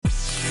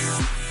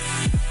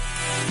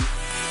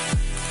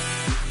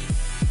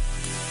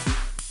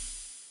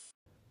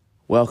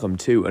Welcome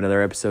to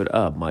another episode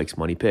of Mike's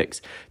Money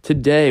Picks.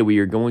 Today we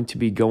are going to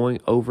be going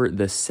over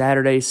the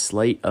Saturday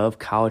slate of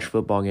college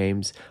football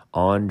games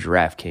on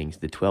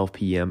DraftKings, the 12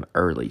 p.m.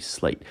 early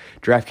slate.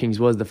 DraftKings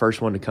was the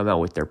first one to come out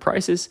with their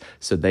prices,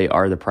 so they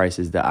are the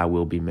prices that I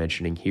will be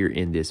mentioning here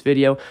in this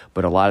video,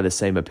 but a lot of the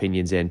same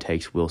opinions and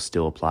takes will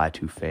still apply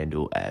to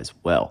FanDuel as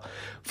well.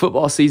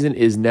 Football season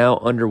is now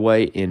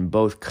underway in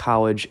both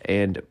college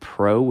and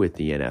pro, with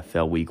the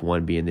NFL Week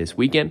 1 being this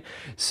weekend,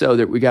 so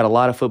that we got a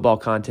lot of football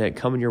content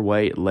coming your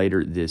way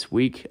later this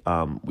week.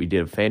 We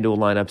did a FanDuel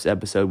lineups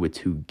episode with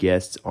two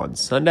guests on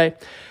Sunday,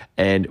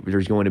 and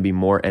there's going to be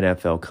more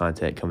NFL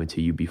content coming to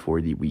you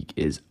before the week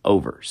is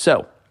over.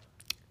 So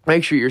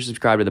make sure you're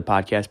subscribed to the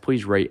podcast.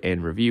 Please rate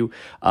and review.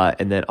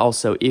 And then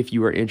also, if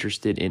you are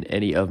interested in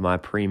any of my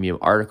premium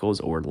articles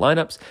or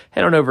lineups,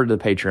 head on over to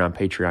the Patreon,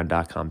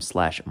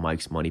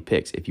 patreon.com/Mike's Money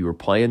Picks. If you were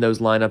playing those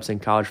lineups in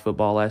college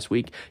football last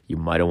week, you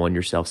might have won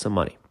yourself some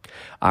money.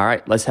 All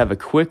right, let's have a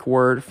quick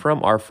word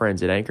from our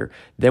friends at Anchor.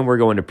 Then we're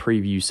going to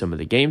preview some of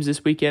the games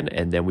this weekend,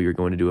 and then we are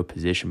going to do a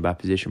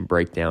position-by-position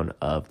breakdown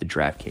of the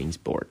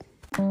DraftKings board.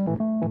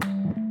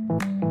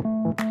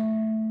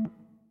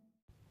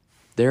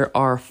 There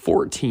are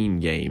 14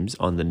 games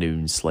on the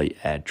noon slate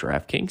at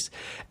DraftKings,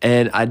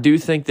 and I do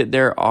think that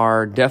there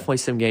are definitely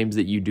some games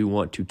that you do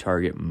want to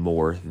target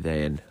more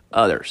than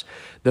others.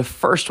 The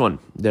first one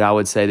that I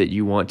would say that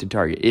you want to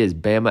target is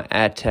Bama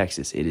at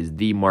Texas. It is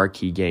the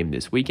marquee game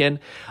this weekend.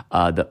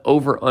 The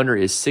over-under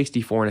is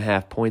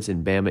 64.5 points,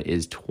 and Bama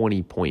is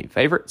 20-point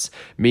favorites,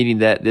 meaning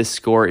that this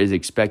score is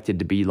expected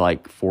to be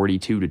like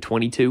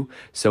 42-22.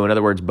 So in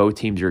other words, both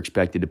teams are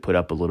expected to put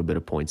up a little bit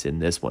of points in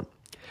this one.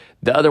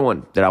 The other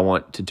one that I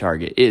want to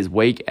target is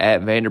Wake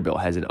at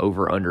Vanderbilt. Has an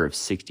over-under of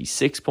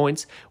 66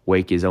 points.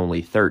 Wake is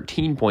only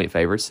 13-point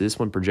favorites, so this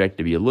one projected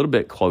to be a little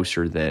bit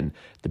closer than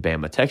the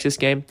Bama-Texas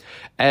game,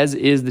 as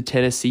is the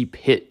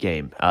Tennessee-Pitt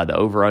game. The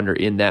over-under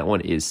in that one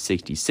is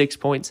 66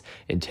 points,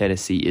 and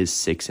Tennessee is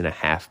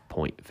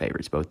 6.5-point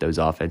favorites. Both those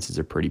offenses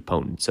are pretty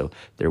potent, so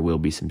there will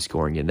be some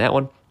scoring in that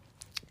one.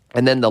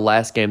 And then the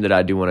last game that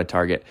I do want to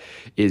target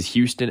is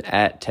Houston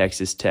at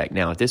Texas Tech.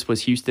 Now, if this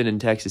was Houston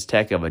and Texas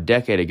Tech of a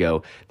decade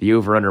ago, the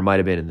over-under might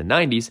have been in the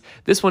 90s.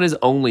 This one is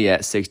only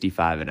at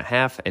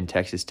 65.5, and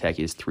Texas Tech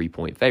is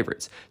 3-point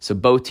favorites. So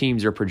both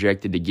teams are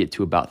projected to get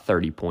to about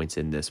 30 points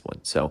in this one.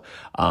 So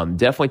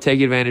definitely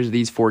take advantage of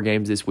these four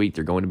games this week.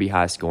 They're going to be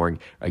high scoring.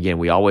 Again,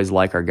 we always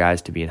like our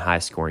guys to be in high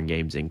scoring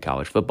games in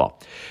college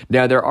football.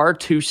 Now, there are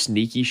two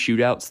sneaky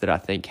shootouts that I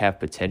think have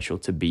potential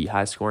to be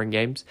high scoring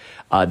games.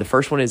 The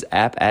first one is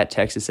App at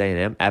Texas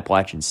A&M,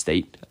 Appalachian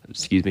State,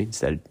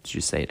 instead of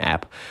just saying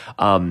App.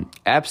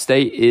 App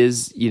State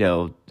is,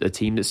 a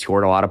team that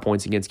scored a lot of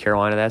points against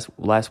Carolina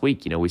last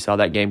week. We saw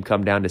that game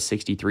come down to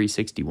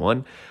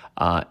 63-61,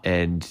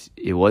 and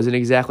it wasn't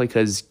exactly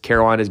because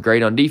Carolina is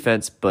great on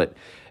defense, but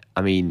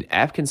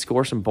App can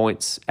score some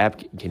points.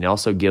 App can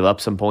also give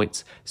up some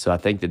points. So I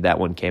think that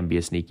one can be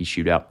a sneaky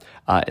shootout.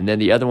 And then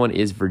the other one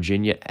is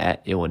Virginia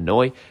at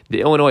Illinois.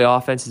 The Illinois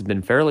offense has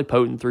been fairly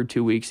potent through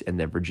 2 weeks, and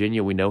then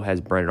Virginia, we know,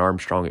 has Brennan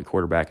Armstrong at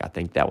quarterback. I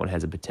think that one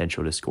has a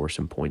potential to score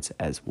some points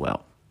as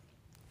well.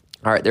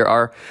 All right, there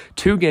are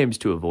two games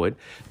to avoid.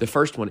 The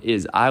first one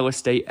is Iowa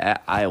State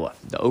at Iowa.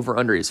 The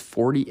over-under is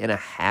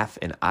 40.5,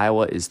 and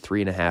Iowa is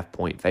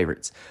 3.5-point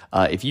favorites.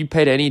 If you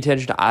paid any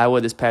attention to Iowa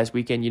this past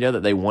weekend, you know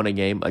that they won a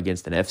game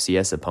against an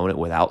FCS opponent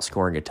without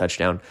scoring a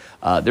touchdown.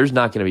 There's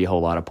not going to be a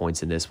whole lot of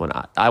points in this one.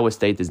 Iowa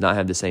State does not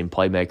have the same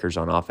playmakers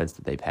on offense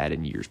that they've had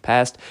in years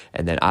past.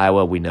 And then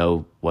Iowa, we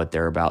know what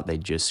they're about. They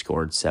just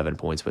scored 7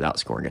 points without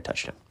scoring a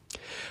touchdown.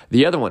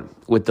 The other one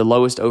with the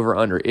lowest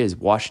over-under is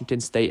Washington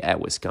State at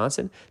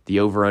Wisconsin. The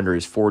over-under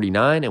is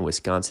 49, and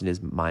Wisconsin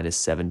is minus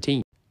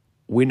 17.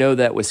 We know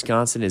that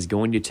Wisconsin is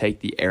going to take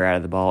the air out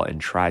of the ball and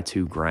try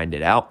to grind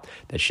it out.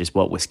 That's just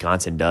what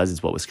Wisconsin does.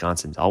 It's what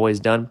Wisconsin's always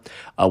done.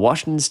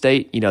 Washington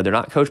State, they're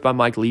not coached by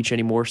Mike Leach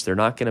anymore, so they're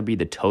not going to be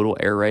the total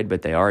air raid,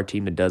 but they are a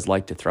team that does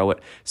like to throw it.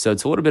 So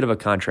it's a little bit of a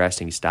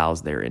contrasting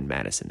styles there in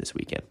Madison this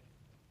weekend.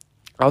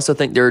 I also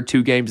think there are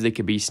two games that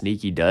could be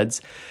sneaky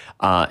duds,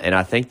 and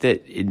I think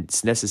that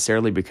it's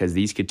necessarily because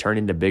these could turn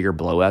into bigger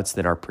blowouts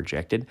than are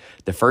projected.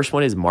 The first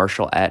one is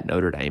Marshall at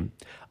Notre Dame.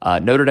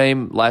 Notre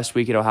Dame last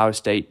week at Ohio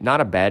State,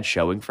 not a bad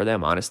showing for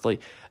them, honestly.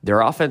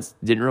 Their offense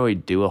didn't really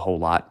do a whole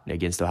lot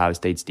against Ohio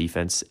State's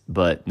defense,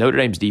 but Notre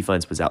Dame's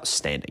defense was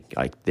outstanding.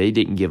 They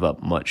didn't give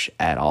up much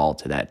at all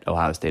to that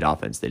Ohio State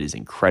offense that is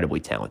incredibly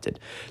talented.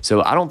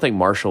 So I don't think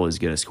Marshall is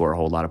going to score a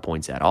whole lot of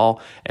points at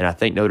all, and I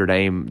think Notre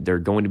Dame, they're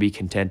going to be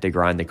content to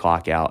grind the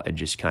clock out and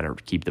just kind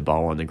of keep the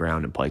ball on the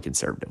ground and play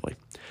conservatively.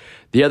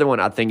 The other one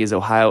I think is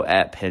Ohio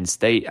at Penn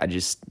State.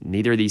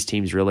 Neither of these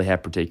teams really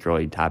have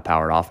particularly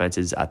high-powered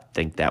offenses. I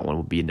think that one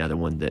would be another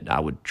one that I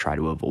would try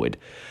to avoid.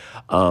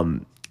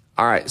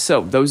 All right,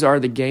 so those are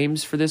the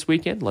games for this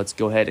weekend. Let's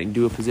go ahead and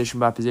do a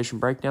position-by-position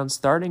breakdown,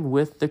 starting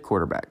with the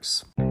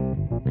quarterbacks.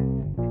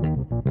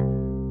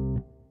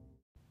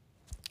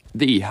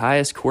 The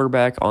highest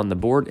quarterback on the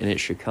board, and it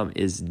should come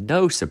as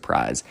no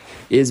surprise,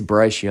 is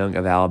Bryce Young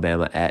of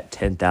Alabama at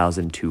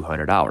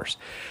 $10,200.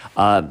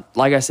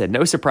 Like I said,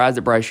 no surprise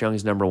that Bryce Young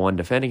is number one,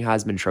 defending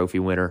Heisman Trophy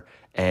winner,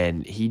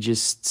 and he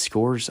just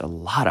scores a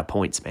lot of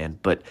points, man.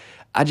 But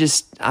I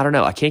don't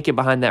know. I can't get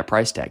behind that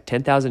price tag.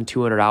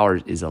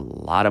 $10,200 is a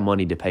lot of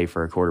money to pay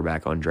for a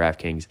quarterback on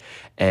DraftKings.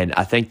 And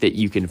I think that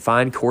you can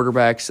find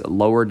quarterbacks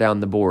lower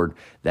down the board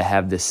that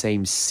have the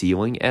same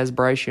ceiling as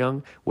Bryce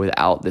Young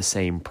without the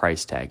same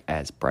price tag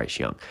as Bryce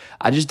Young.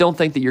 I just don't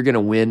think that you're going to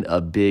win a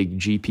big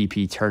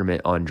GPP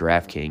tournament on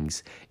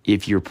DraftKings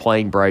if you're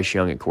playing Bryce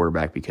Young at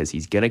quarterback, because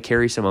he's going to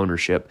carry some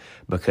ownership,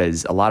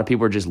 because a lot of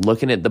people are just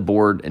looking at the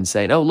board and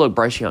saying, oh, look,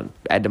 Bryce Young,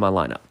 add to my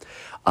lineup.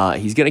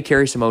 He's going to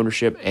carry some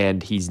ownership,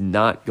 and he's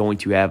not going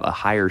to have a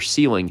higher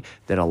ceiling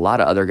than a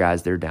lot of other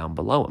guys that are down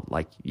below him.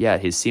 Like, yeah,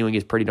 his ceiling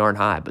is pretty darn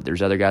high, but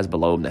there's other guys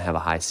below him that have a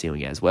high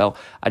ceiling as well.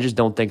 I just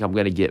don't think I'm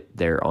going to get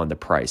there on the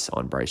price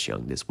on Bryce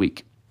Young this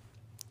week.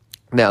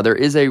 Now, there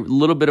is a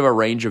little bit of a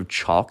range of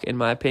chalk, in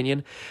my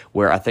opinion,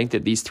 where I think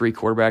that these three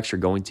quarterbacks are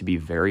going to be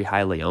very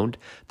highly owned.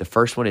 The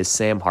first one is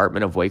Sam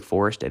Hartman of Wake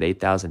Forest at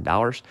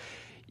 $8,000.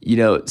 You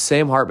know,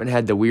 Sam Hartman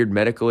had the weird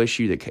medical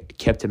issue that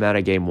kept him out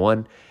of game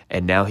one,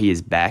 and now he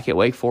is back at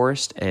Wake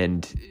Forest.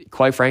 And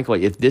quite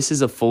frankly, if this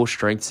is a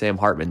full-strength Sam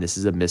Hartman, this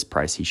is a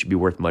misprice. He should be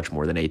worth much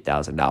more than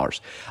 $8,000.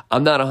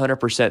 I'm not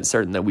 100%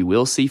 certain that we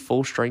will see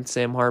full-strength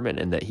Sam Hartman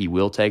and that he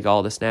will take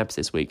all the snaps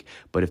this week.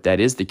 But if that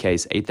is the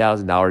case,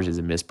 $8,000 is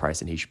a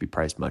misprice, and he should be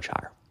priced much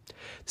higher.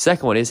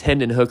 Second one is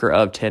Hendon Hooker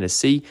of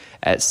Tennessee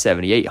at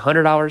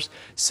 $7,800.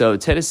 So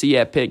Tennessee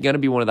at Pitt, going to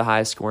be one of the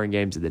highest scoring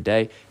games of the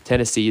day.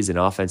 Tennessee is an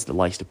offense that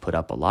likes to put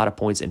up a lot of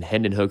points, and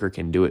Hendon Hooker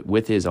can do it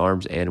with his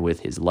arms and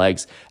with his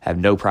legs. Have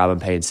no problem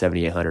paying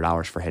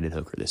 $7,800 for Hendon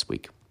Hooker this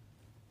week.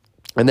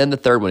 And then the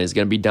third one is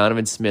going to be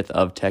Donovan Smith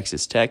of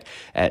Texas Tech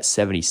at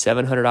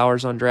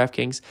 $7,700 on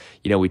DraftKings.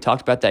 You know, we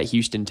talked about that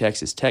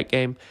Houston-Texas Tech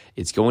game.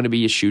 It's going to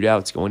be a shootout.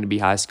 It's going to be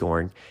high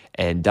scoring.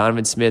 And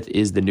Donovan Smith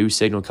is the new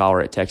signal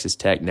caller at Texas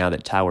Tech now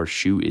that Tyler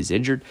Shue is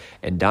injured.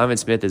 And Donovan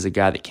Smith is a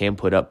guy that can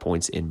put up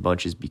points in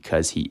bunches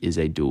because he is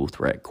a dual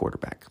threat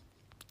quarterback.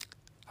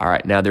 All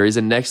right, now there is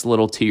a next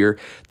little tier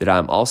that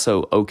I'm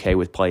also okay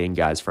with playing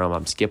guys from.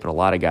 I'm skipping a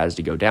lot of guys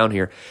to go down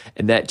here,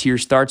 and that tier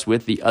starts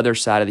with the other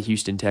side of the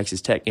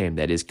Houston-Texas Tech game.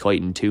 That is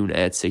Clayton Tune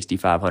at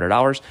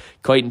 $6,500.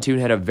 Clayton Tune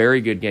had a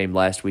very good game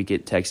last week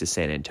at Texas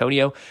San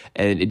Antonio,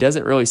 and it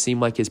doesn't really seem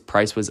like his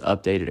price was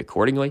updated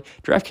accordingly.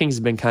 DraftKings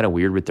has been kind of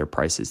weird with their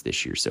prices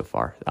this year so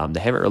far. They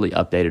haven't really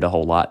updated a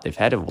whole lot. They've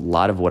had a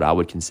lot of what I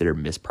would consider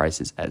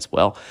misprices as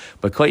well.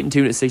 But Clayton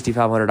Tune at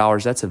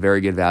 $6,500, that's a very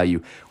good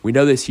value. We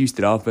know this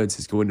Houston offense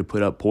is going to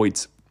put up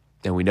points,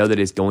 and we know that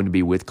it's going to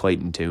be with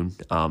Clayton Tune.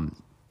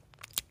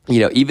 You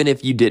know, even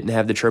if you didn't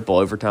have the triple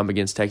overtime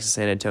against Texas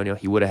San Antonio,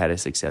 he would have had a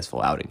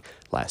successful outing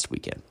last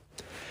weekend.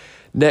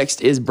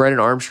 Next is Brennan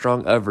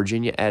Armstrong of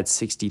Virginia at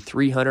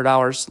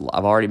 $6,300.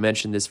 I've already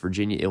mentioned this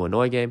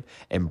Virginia-Illinois game,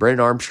 and Brennan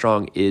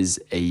Armstrong is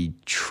a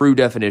true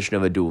definition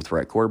of a dual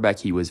threat quarterback.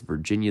 He was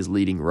Virginia's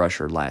leading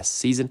rusher last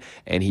season,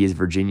 and he is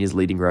Virginia's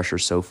leading rusher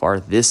so far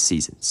this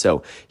season.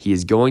 So he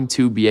is going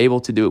to be able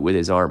to do it with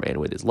his arm and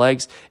with his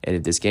legs, and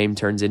if this game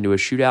turns into a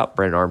shootout,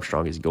 Brennan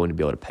Armstrong is going to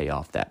be able to pay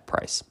off that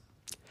price.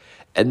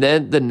 And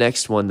then the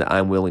next one that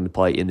I'm willing to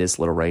play in this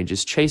little range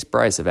is Chase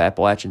Bryce of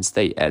Appalachian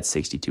State at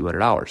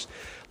 $6,200.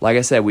 Like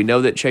I said, we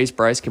know that Chase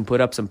Bryce can put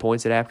up some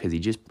points at App because he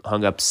just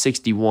hung up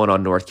 61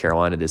 on North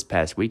Carolina this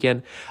past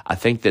weekend. I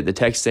think that the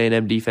Texas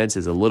A&M defense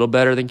is a little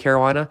better than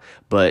Carolina,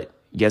 but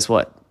guess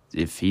what?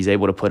 If he's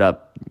able to put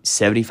up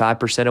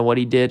 75% of what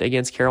he did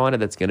against Carolina,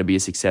 that's going to be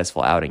a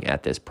successful outing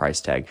at this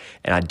price tag.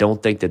 And I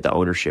don't think that the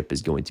ownership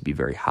is going to be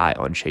very high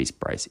on Chase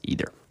Bryce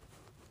either.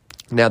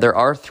 Now, there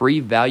are three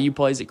value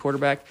plays at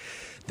quarterback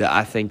that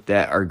I think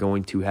that are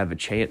going to have a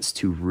chance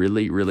to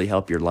really, really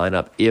help your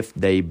lineup if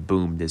they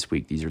boom this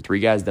week. These are three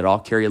guys that all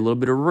carry a little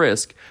bit of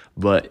risk,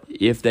 but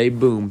if they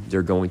boom,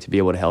 they're going to be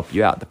able to help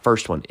you out. The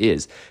first one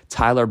is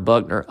Tyler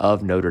Buckner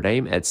of Notre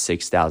Dame at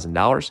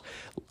 $6,000.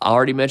 I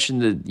already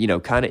mentioned the,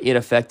 kind of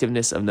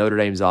ineffectiveness of Notre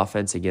Dame's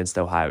offense against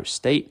Ohio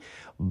State,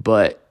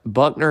 but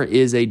Buckner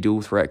is a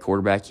dual threat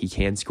quarterback. He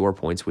can score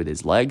points with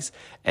his legs.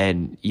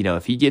 And,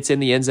 if he gets in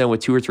the end zone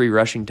with 2 or 3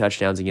 rushing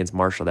touchdowns against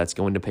Marshall, that's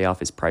going to pay off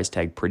his price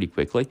tag pretty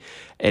quickly.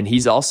 And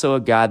he's also a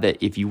guy that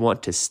if you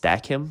want to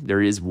stack him,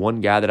 there is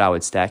one guy that I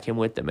would stack him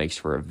with that makes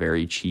for a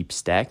very cheap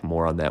stack.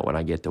 More on that when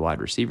I get to wide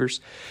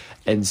receivers.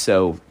 And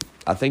so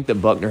I think that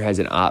Buckner has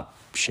an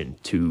option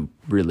to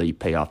really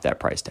pay off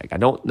that price tag. I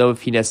don't know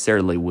if he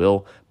necessarily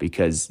will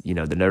because, the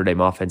Notre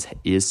Dame offense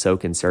is so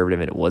conservative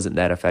and it wasn't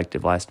that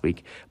effective last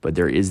week, but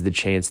there is the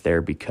chance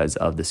there because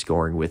of the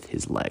scoring with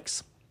his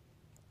legs.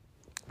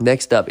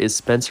 Next up is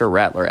Spencer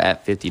Rattler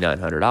at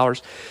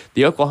 $5,900.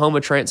 The Oklahoma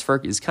transfer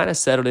is kind of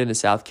settled into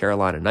South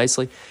Carolina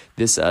nicely.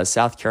 This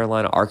South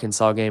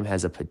Carolina-Arkansas game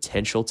has a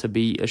potential to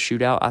be a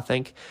shootout, I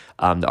think.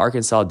 The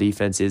Arkansas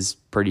defense is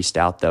pretty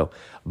stout, though.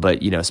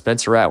 But,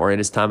 Spencer Rattler in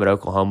his time at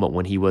Oklahoma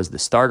when he was the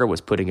starter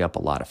was putting up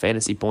a lot of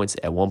fantasy points.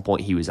 At one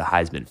point, he was a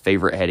Heisman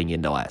favorite heading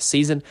into last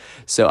season.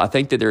 So I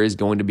think that there is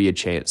going to be a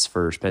chance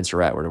for Spencer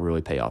Rattler to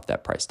really pay off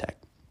that price tag.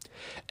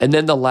 And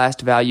then the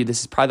last value, this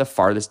is probably the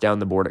farthest down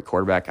the board at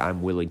quarterback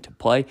I'm willing to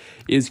play,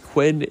 is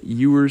Quinn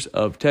Ewers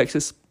of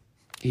Texas.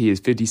 He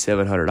is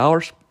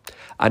 $5,700.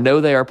 I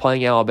know they are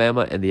playing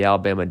Alabama, and the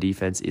Alabama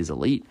defense is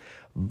elite,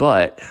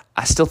 but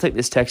I still think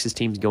this Texas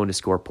team's going to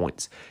score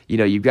points.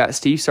 You've got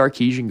Steve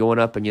Sarkisian going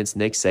up against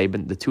Nick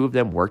Saban. The two of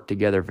them work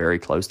together very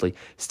closely.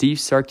 Steve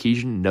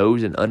Sarkisian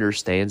knows and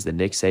understands the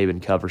Nick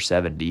Saban cover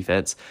 7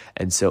 defense,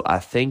 and so I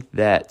think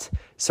that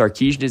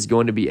Sarkisian is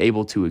going to be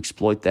able to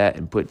exploit that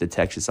and put the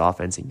Texas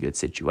offense in good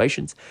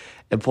situations.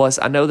 And plus,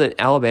 I know that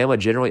Alabama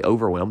generally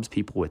overwhelms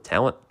people with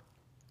talent.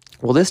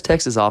 Well, this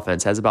Texas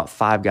offense has about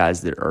 5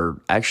 guys that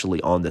are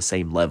actually on the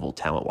same level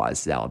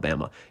talent-wise as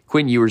Alabama.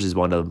 Quinn Ewers is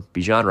one of them.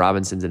 Bijan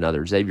Robinson's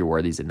another. Xavier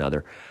Worthy's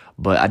another.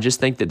 But I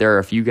just think that there are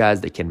a few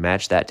guys that can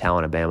match that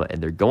talent of Alabama,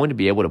 and they're going to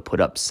be able to put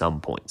up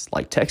some points.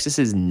 Like, Texas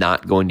is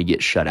not going to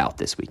get shut out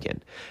this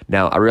weekend.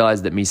 Now, I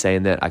realize that me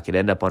saying that, I could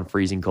end up on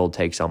freezing cold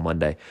takes on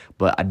Monday,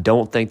 but I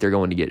don't think they're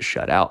going to get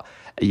shut out.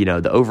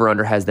 The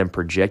over-under has them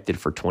projected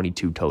for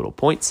 22 total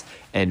points,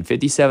 and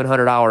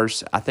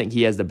 $5,700, I think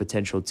he has the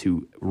potential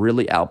to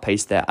really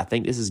outpace that. I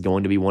think this is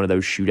going to be one of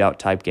those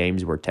shootout-type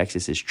games where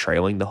Texas is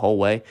trailing the whole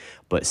way,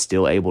 but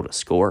still able to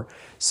score.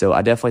 So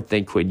I definitely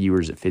think Quinn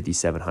Ewers at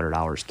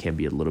 $5,700 can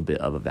be a little bit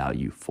of a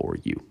value for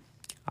you.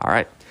 All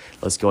right,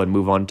 let's go ahead and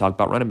move on and talk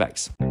about running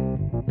backs.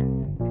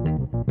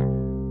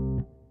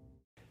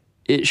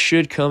 It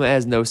should come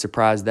as no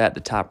surprise that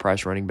the top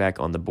price running back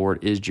on the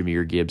board is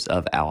Jahmyr Gibbs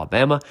of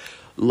Alabama.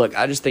 Look,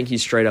 I just think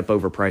he's straight up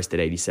overpriced at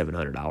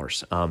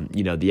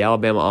 $8,700. The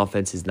Alabama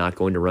offense is not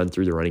going to run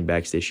through the running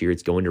backs this year.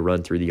 It's going to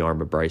run through the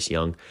arm of Bryce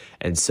Young.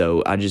 And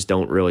so I just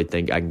don't really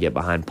think I can get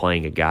behind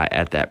playing a guy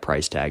at that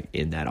price tag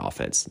in that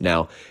offense.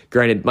 Now,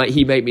 granted, might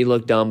he make me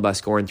look dumb by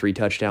scoring 3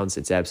 touchdowns?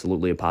 It's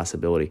absolutely a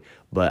possibility,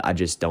 but I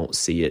just don't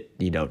see it.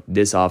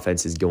 This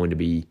offense is going to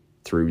be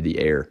through the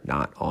air,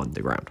 not on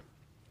the ground.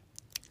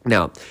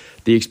 Now,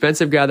 the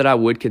expensive guy that I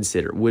would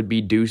consider would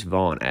be Deuce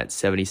Vaughn at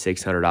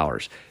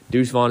 $7,600.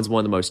 Deuce Vaughn is one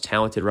of the most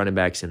talented running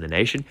backs in the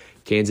nation.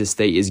 Kansas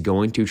State is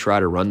going to try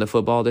to run the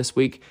football this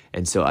week,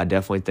 and so I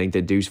definitely think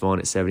that Deuce Vaughn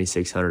at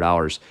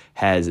 $7,600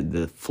 has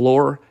the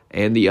floor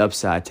and the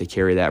upside to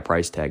carry that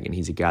price tag, and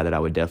he's a guy that I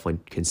would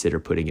definitely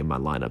consider putting in my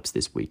lineups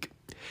this week.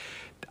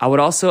 I would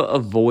also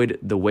avoid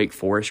the Wake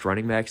Forest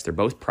running backs. They're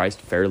both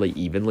priced fairly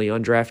evenly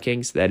on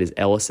DraftKings. That is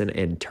Ellison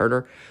and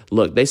Turner.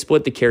 Look, they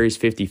split the carries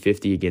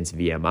 50-50 against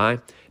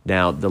VMI.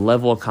 Now, the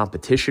level of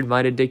competition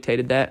might have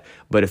dictated that,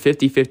 but a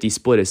 50-50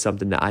 split is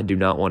something that I do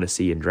not want to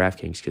see in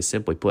DraftKings because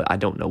simply put, I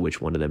don't know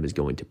which one of them is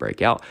going to break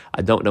out.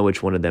 I don't know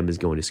which one of them is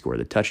going to score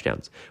the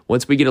touchdowns.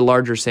 Once we get a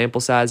larger sample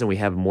size and we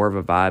have more of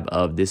a vibe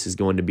of this is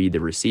going to be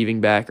the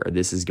receiving back or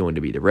this is going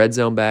to be the red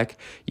zone back,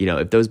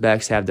 if those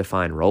backs have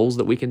defined roles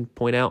that we can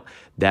point out,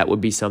 that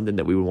would be something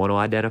that we would want to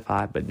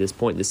identify. But at this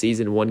point in the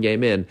season, 1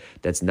 game in,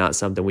 that's not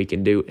something we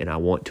can do, and I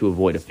want to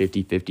avoid a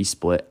 50-50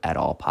 split at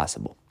all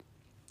possible.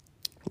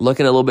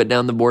 Looking a little bit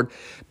down the board,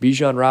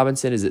 Bijan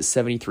Robinson is at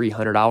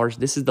 $7,300.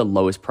 This is the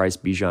lowest price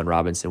Bijan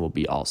Robinson will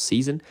be all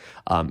season.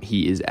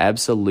 He is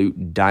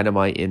absolute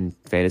dynamite in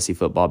fantasy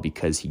football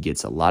because he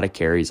gets a lot of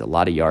carries, a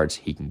lot of yards.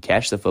 He can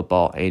catch the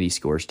football, and he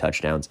scores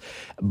touchdowns.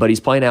 But he's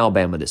playing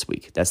Alabama this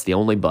week. That's the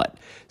only but.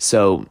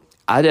 So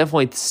I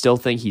definitely still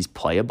think he's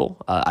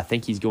playable. I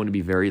think he's going to be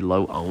very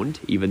low owned,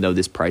 even though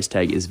this price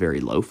tag is very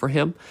low for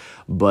him.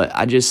 But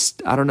I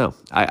don't know.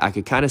 I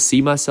could kind of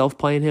see myself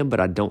playing him,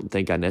 but I don't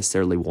think I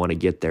necessarily want to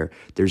get there.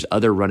 There's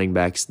other running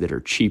backs that are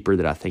cheaper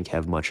that I think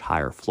have much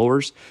higher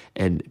floors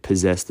and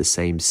possess the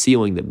same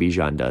ceiling that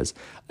Bijan does.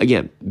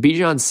 Again,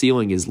 Bijan's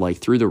ceiling is like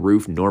through the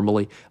roof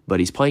normally, but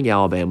he's playing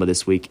Alabama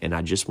this week, and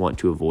I just want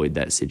to avoid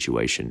that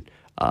situation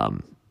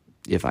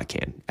if I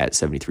can at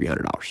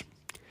 $7,300.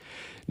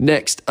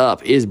 Next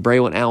up is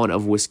Braylon Allen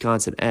of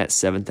Wisconsin at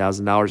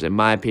 $7,000. In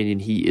my opinion,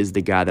 he is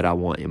the guy that I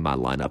want in my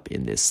lineup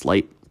in this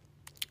slate.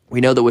 We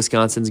know that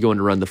Wisconsin's going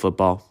to run the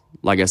football.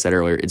 Like I said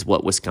earlier, it's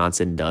what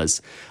Wisconsin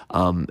does.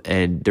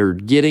 And they're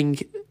getting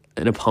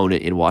an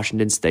opponent in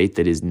Washington State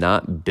that is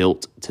not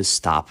built to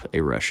stop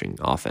a rushing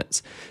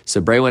offense.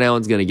 So Braylon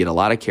Allen's going to get a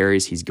lot of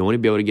carries. He's going to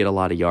be able to get a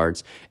lot of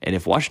yards. And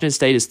if Washington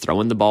State is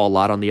throwing the ball a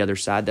lot on the other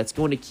side, that's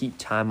going to keep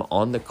time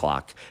on the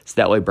clock. So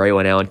that way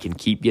Braylon Allen can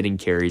keep getting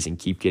carries and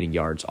keep getting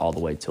yards all the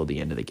way till the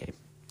end of the game.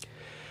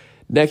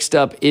 Next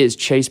up is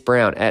Chase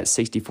Brown at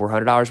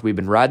 $6,400. We've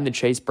been riding the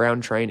Chase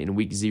Brown train in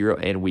week 0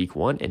 and week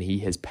 1, and he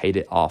has paid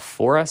it off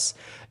for us.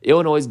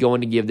 Illinois is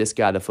going to give this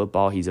guy the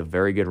football. He's a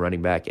very good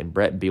running back, and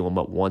Brett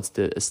Bielema wants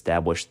to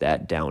establish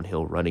that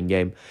downhill running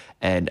game.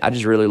 And I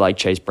just really like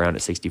Chase Brown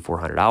at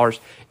 $6,400.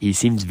 He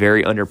seems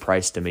very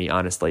underpriced to me,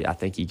 honestly. I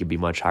think he could be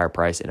much higher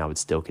priced, and I would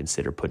still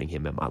consider putting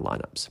him in my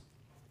lineups.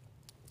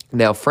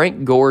 Now,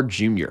 Frank Gore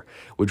Jr.,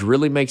 which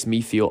really makes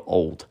me feel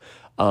old,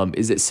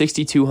 is at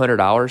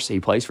 $6,200. He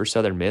plays for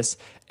Southern Miss,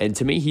 and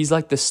to me, he's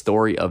like the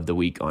story of the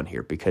week on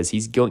here because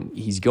he's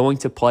going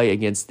to play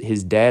against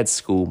his dad's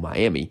school,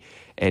 Miami,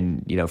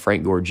 and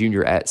Frank Gore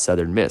Jr. at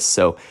Southern Miss.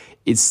 So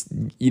it's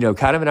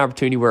kind of an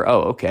opportunity where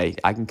okay,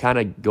 I can kind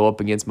of go up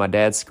against my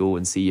dad's school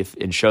and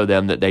show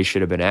them that they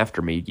should have been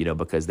after me,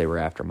 because they were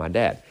after my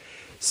dad.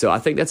 So I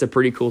think that's a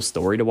pretty cool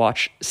story to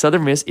watch.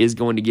 Southern Miss is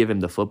going to give him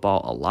the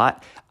football a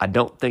lot. I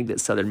don't think that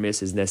Southern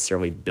Miss is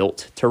necessarily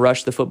built to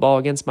rush the football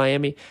against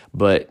Miami,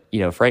 but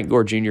Frank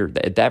Gore Jr.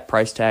 at that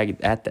price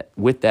tag,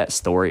 with that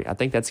story, I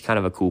think that's kind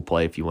of a cool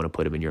play if you want to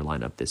put him in your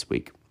lineup this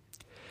week.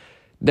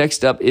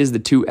 Next up is the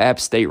 2 App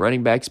State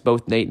running backs,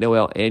 both Nate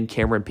Noel and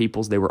Cameron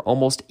Peoples. They were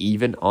almost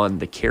even on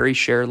the carry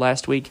share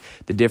last week.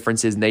 The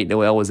difference is Nate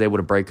Noel was able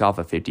to break off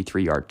a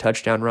 53-yard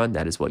touchdown run.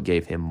 That is what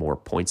gave him more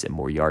points and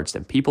more yards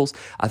than Peoples.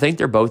 I think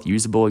they're both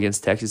usable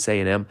against Texas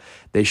A&M.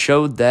 They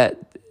showed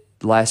that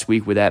last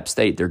week with App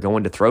State. They're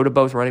going to throw to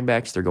both running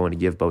backs. They're going to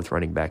give both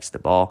running backs the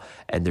ball,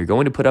 and they're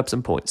going to put up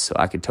some points. So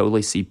I could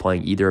totally see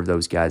playing either of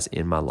those guys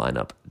in my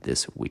lineup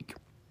this week.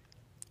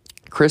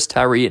 Chris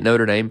Tyree at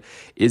Notre Dame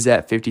is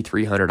at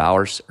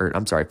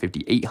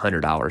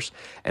 $5,800,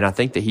 and I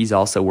think that he's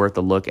also worth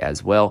a look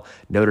as well.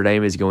 Notre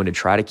Dame is going to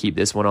try to keep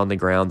this one on the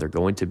ground. They're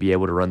going to be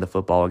able to run the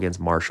football against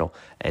Marshall,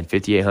 and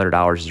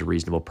 $5,800 is a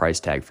reasonable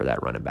price tag for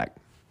that running back.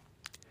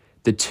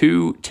 The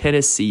 2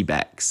 Tennessee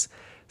backs,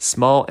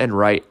 Small and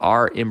Wright,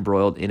 are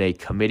embroiled in a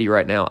committee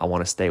right now. I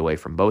want to stay away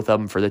from both of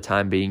them for the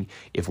time being.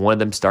 If one of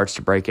them starts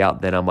to break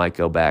out, then I might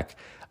go back.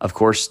 Of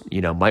course,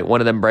 might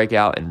one of them break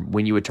out and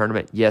win you a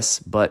tournament? Yes,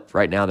 but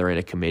right now they're in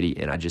a committee,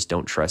 and I just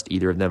don't trust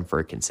either of them for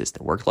a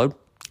consistent workload.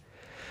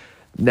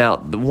 Now,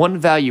 the one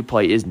value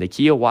play is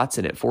Nakia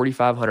Watson at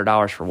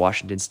 $4,500 for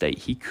Washington State.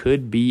 He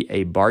could be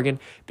a bargain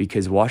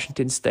because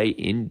Washington State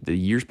in the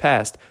years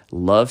past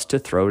loves to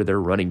throw to their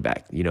running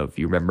back. If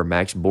you remember,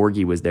 Max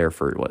Borghi was there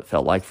for what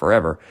felt like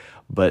forever.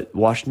 But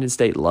Washington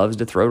State loves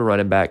to throw to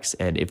running backs,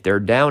 and if they're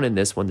down in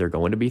this one, they're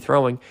going to be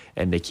throwing,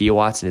 and Nakia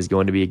Watson is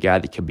going to be a guy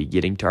that could be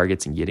getting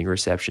targets and getting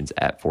receptions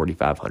at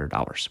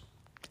 $4,500.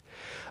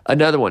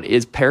 Another one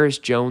is Paris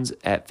Jones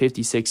at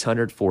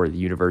 $5,600 for the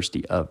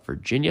University of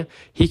Virginia.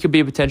 He could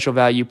be a potential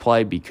value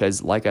play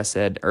because, like I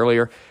said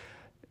earlier,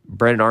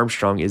 Brennan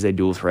Armstrong is a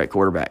dual threat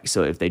quarterback.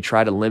 So if they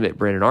try to limit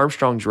Brennan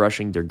Armstrong's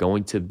rushing, they're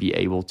going to be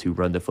able to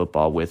run the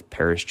football with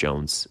Paris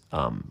Jones,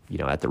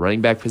 at the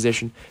running back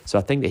position. So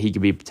I think that he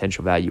could be a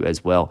potential value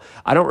as well.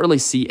 I don't really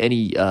see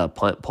any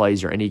punt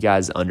plays or any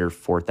guys under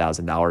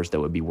 $4,000 that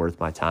would be worth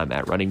my time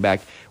at running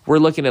back. We're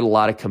looking at a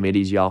lot of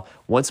committees, y'all.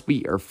 Once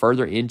we are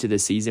further into the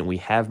season, we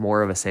have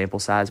more of a sample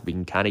size. We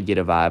can kind of get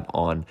a vibe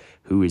on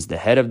who is the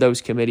head of those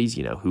committees,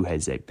 who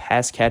has a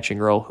pass catching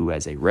role, who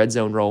has a red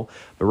zone role.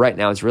 But right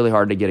now it's really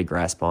hard to get a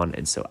grasp on,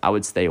 and so I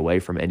would stay away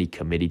from any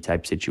committee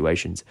type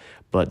situations.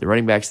 But the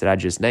running backs that I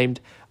just named,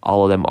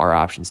 all of them are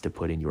options to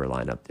put in your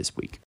lineup this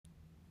week.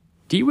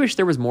 Do you wish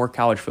there was more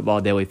college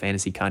football daily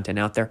fantasy content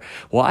out there?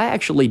 Well, I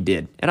actually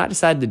did, and I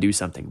decided to do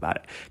something about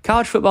it.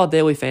 College football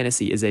daily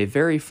fantasy is a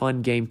very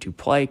fun game to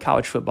play.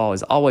 College football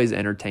is always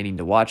entertaining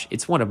to watch.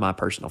 It's one of my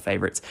personal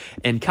favorites,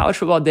 and college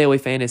football daily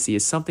fantasy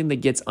is something that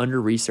gets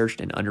under-researched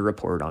and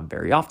under-reported on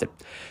very often.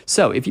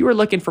 So if you are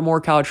looking for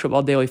more college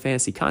football daily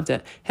fantasy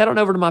content, head on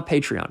over to my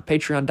Patreon,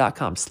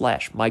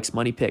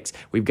 patreon.com/Mike'sMoneyPicks.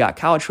 We've got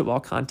college football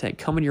content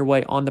coming your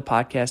way on the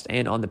podcast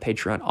and on the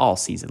Patreon all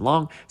season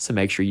long, so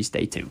make sure you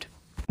stay tuned.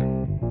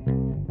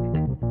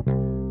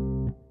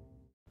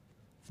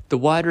 The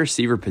wide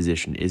receiver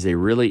position is a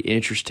really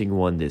interesting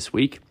one this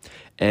week,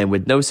 and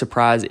with no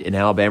surprise, an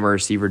Alabama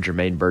receiver,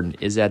 Jermaine Burton,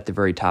 is at the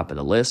very top of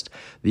the list.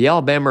 The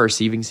Alabama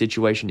receiving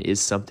situation is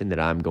something that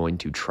I'm going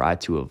to try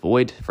to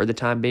avoid for the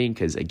time being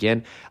because,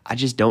 again, I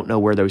just don't know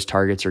where those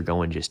targets are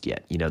going just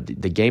yet.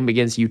 The game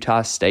against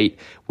Utah State,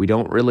 we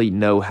don't really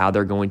know how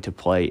they're going to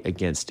play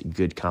against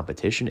good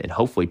competition, and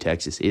hopefully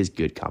Texas is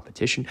good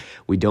competition.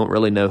 We don't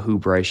really know who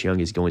Bryce Young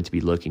is going to be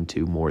looking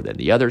to more than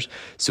the others.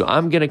 So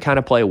I'm going to kind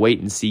of play a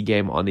wait-and-see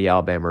game on the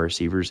Alabama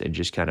receivers and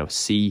just kind of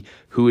see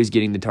who is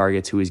getting the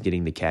targets, who is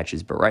getting the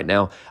catches. But right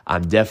now,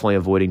 I'm definitely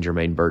avoiding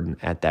Jermaine Burton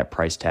at that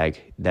price tag.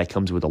 That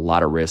comes with a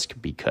lot of risk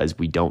because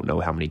we don't know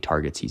how many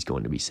targets he's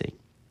going to be seeing.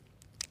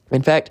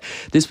 In fact,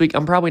 this week,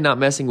 I'm probably not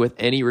messing with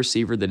any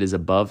receiver that is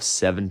above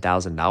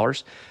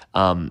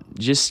 $7,000.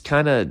 Just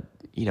kind of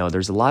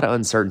there's a lot of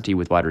uncertainty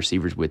with wide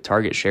receivers, with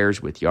target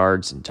shares, with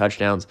yards and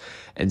touchdowns.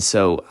 And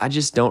so I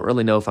just don't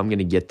really know if I'm going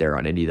to get there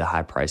on any of the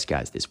high price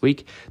guys this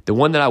week. The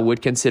one that I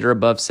would consider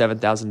above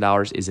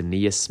 $7,000 is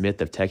Aeneas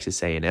Smith of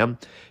Texas A&M.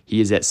 He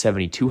is at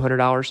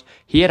 $7,200.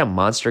 He had a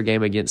monster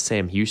game against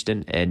Sam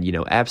Houston, and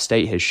App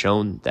State has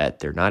shown that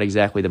they're not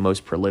exactly the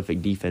most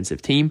prolific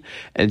defensive team,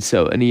 and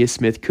so Aeneas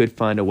Smith could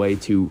find a way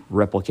to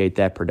replicate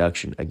that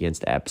production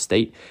against App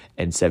State,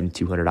 and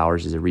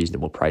 $7,200 is a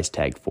reasonable price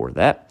tag for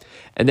that.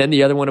 And then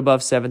the other one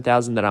above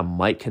 $7,000 that I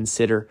might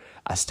consider,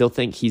 I still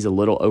think he's a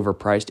little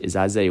overpriced, is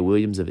Isaiah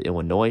Williams of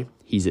Illinois.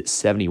 He's at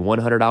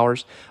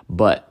 $7,100,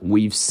 but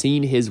we've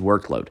seen his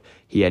workload.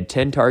 He had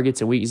 10 targets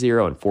in week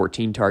 0 and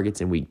 14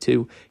 targets in week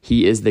 2.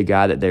 He is the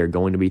guy that they're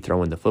going to be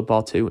throwing the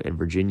football to, and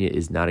Virginia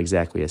is not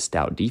exactly a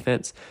stout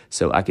defense.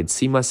 So I could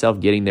see myself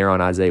getting there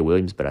on Isaiah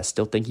Williams, but I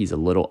still think he's a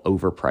little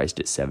overpriced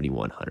at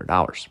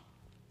 $7,100.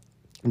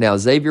 Now,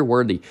 Xavier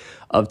Worthy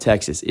of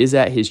Texas is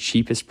at his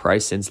cheapest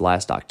price since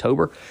last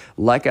October.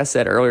 Like I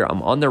said earlier,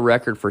 I'm on the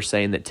record for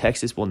saying that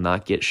Texas will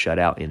not get shut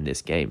out in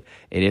this game.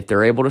 And if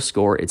they're able to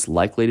score, it's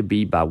likely to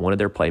be by one of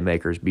their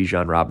playmakers,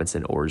 Bijan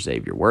Robinson or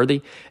Xavier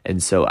Worthy.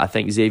 And so I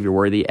think Xavier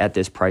Worthy at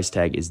this price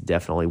tag is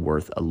definitely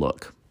worth a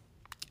look.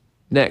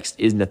 Next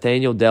is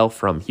Nathaniel Dell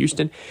from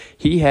Houston.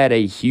 He had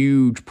a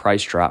huge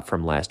price drop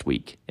from last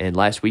week, and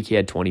last week he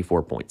had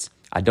 24 points.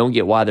 I don't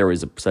get why there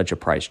was such a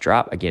price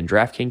drop. Again,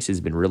 DraftKings has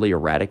been really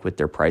erratic with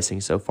their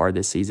pricing so far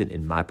this season,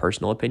 in my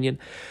personal opinion.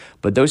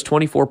 But those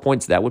 24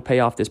 points, that would pay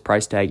off this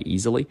price tag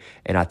easily,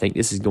 and I think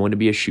this is going to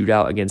be a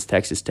shootout against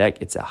Texas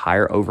Tech. It's a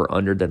higher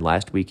over-under than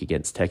last week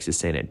against Texas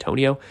San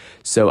Antonio,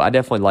 so I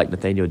definitely like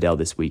Nathaniel Dell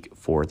this week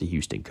for the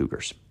Houston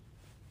Cougars.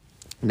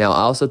 Now, I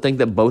also think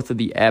that both of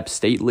the App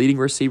State leading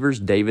receivers,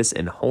 Davis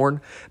and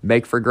Horn,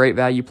 make for great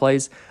value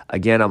plays.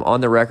 Again, I'm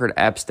on the record,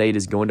 App State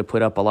is going to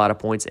put up a lot of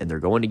points, and they're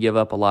going to give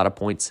up a lot of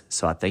points.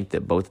 So I think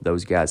that both of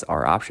those guys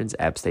are options.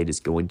 App State is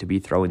going to be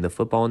throwing the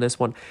football in this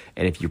one.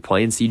 And if you're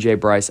playing C.J.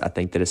 Bryce, I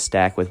think that a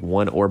stack with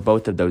one or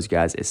both of those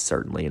guys is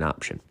certainly an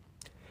option.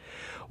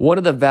 One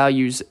of the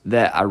values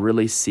that I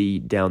really see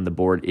down the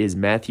board is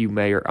Michael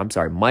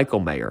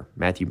Mayer.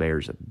 Matthew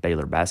Mayer's a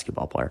Baylor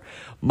basketball player.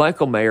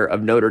 Michael Mayer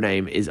of Notre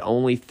Dame is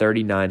only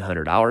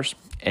 $3,900,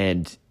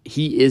 and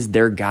he is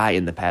their guy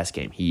in the pass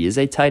game. He is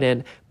a tight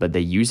end, but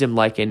they use him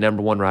like a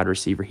number one wide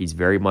receiver. He's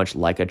very much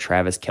like a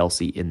Travis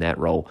Kelce in that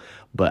role.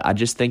 But I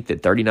just think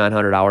that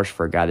 $3,900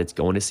 for a guy that's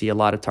going to see a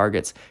lot of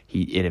targets,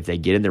 and if they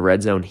get in the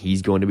red zone,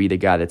 he's going to be the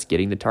guy that's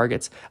getting the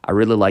targets. I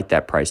really like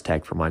that price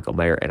tag for Michael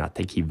Mayer, and I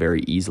think he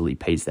very easily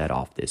pays that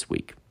off this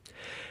week.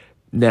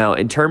 Now,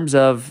 in terms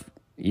of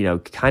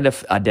kind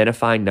of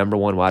identifying number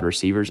one wide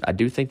receivers, I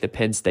do think that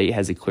Penn State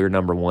has a clear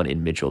number one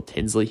in Mitchell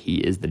Tinsley. He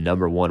is the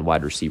number one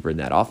wide receiver in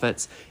that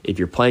offense. If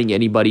you're playing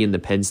anybody in the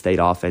Penn State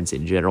offense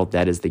in general,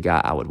 that is the guy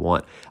I would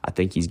want. I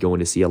think he's going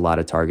to see a lot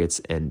of targets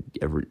and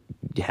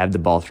have the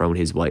ball thrown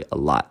his way a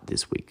lot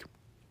this week.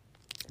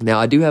 Now,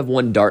 I do have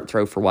one dart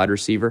throw for wide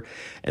receiver,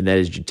 and that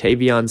is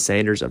Jatavion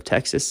Sanders of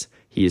Texas.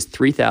 He is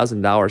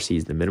 $3,000.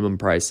 He's the minimum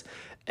price.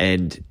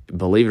 And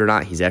believe it or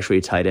not, he's actually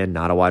a tight end,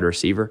 not a wide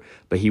receiver,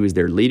 but he was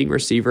their leading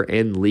receiver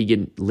and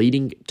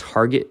leading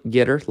target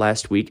getter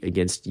last week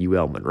against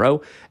UL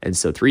Monroe. And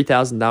so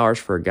 $3,000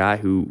 for a guy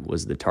who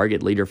was the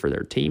target leader for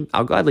their team,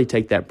 I'll gladly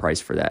take that price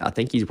for that. I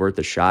think he's worth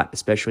a shot,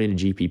 especially in a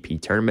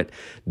GPP tournament.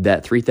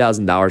 That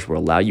 $3,000 will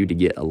allow you to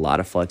get a lot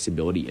of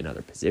flexibility in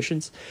other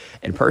positions.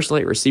 And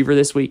personally, at receiver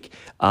this week,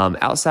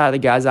 outside of the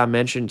guys I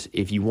mentioned,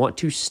 if you want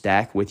to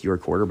stack with your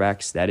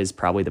quarterbacks, that is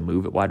probably the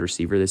move at wide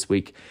receiver this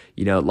week.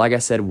 Like I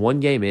said, one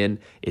game in,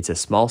 it's a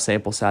small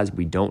sample size.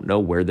 We don't know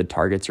where the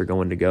targets are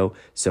going to go.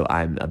 So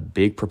I'm a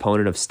big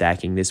proponent of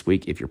stacking this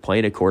week. If you're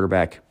playing a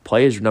quarterback,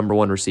 play as your number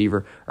one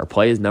receiver or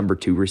play as number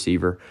two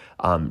receiver.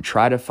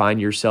 Try to find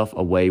yourself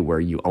a way where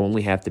you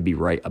only have to be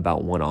right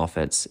about one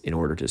offense in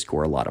order to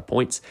score a lot of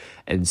points.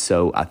 And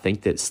so I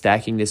think that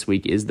stacking this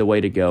week is the way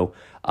to go.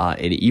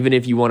 And even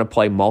if you want to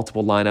play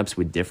multiple lineups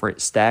with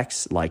different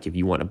stacks, like if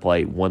you want to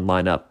play one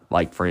lineup,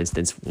 like for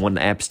instance, one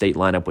App State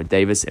lineup with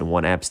Davis and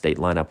one App State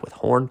lineup with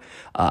Horn,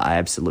 I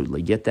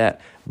absolutely get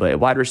that. But at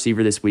wide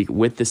receiver this week,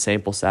 with the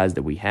sample size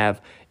that we have,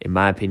 in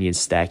my opinion,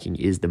 stacking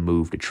is the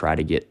move to try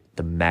to get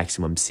the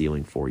maximum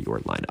ceiling for your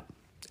lineup.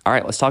 All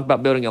right, let's talk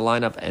about building a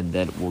lineup, and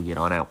then we'll get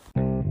on out.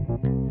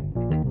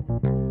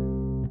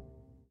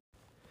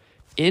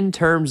 In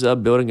terms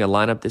of building a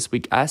lineup this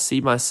week, I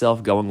see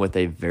myself going with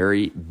a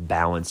very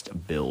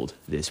balanced build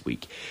this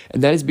week.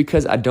 And that is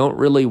because I don't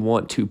really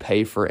want to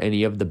pay for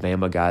any of the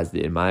Bama guys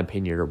that, in my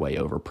opinion, are way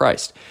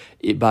overpriced.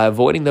 By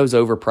avoiding those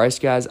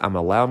overpriced guys, I'm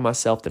allowing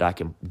myself that I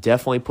can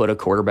definitely put a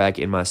quarterback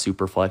in my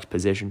super flex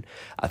position.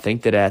 I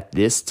think that at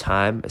this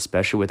time,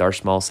 especially with our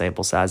small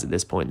sample size at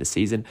this point in the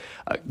season,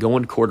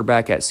 going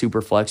quarterback at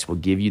super flex will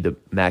give you the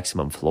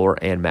maximum floor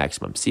and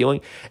maximum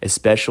ceiling,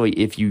 especially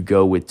if you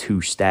go with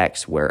two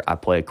stacks where I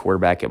play a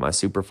quarterback at my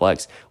super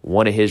flex,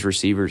 one of his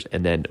receivers,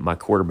 and then my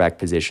quarterback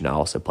position, I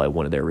also play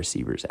one of their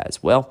receivers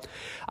as well.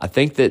 I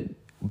think that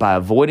by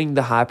avoiding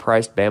the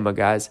high-priced Bama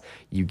guys,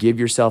 you give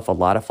yourself a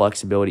lot of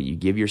flexibility. You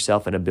give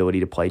yourself an ability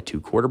to play two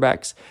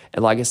quarterbacks.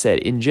 And like I said,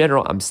 in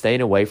general, I'm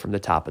staying away from the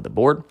top of the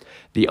board.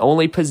 The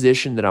only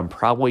position that I'm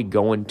probably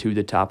going to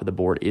the top of the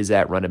board is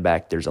at running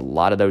back. There's a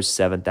lot of those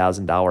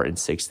 $7,000 and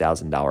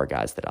 $6,000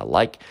 guys that I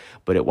like.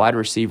 But at wide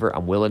receiver,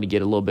 I'm willing to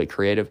get a little bit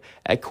creative.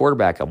 At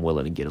quarterback, I'm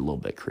willing to get a little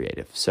bit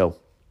creative. So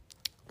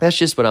that's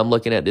just what I'm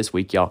looking at this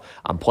week, y'all.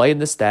 I'm playing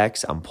the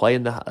stacks. I'm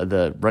playing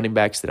the running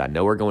backs that I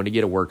know are going to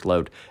get a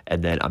workload,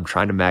 and then I'm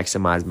trying to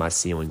maximize my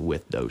ceiling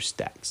with those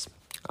stacks.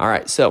 All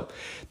right, so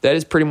that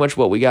is pretty much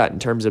what we got in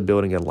terms of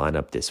building a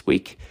lineup this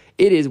week.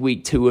 It is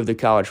week 2 of the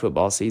college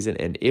football season,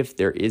 and if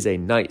there is a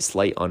night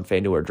slate on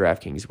FanDuel or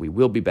DraftKings, we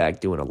will be back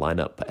doing a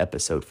lineup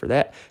episode for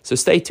that. So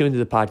stay tuned to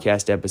the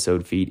podcast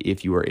episode feed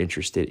if you are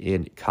interested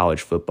in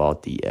college football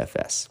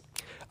DFS.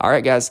 All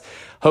right, guys.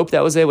 Hope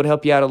that was able to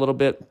help you out a little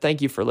bit.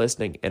 Thank you for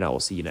listening, and I will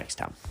see you next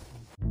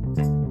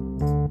time.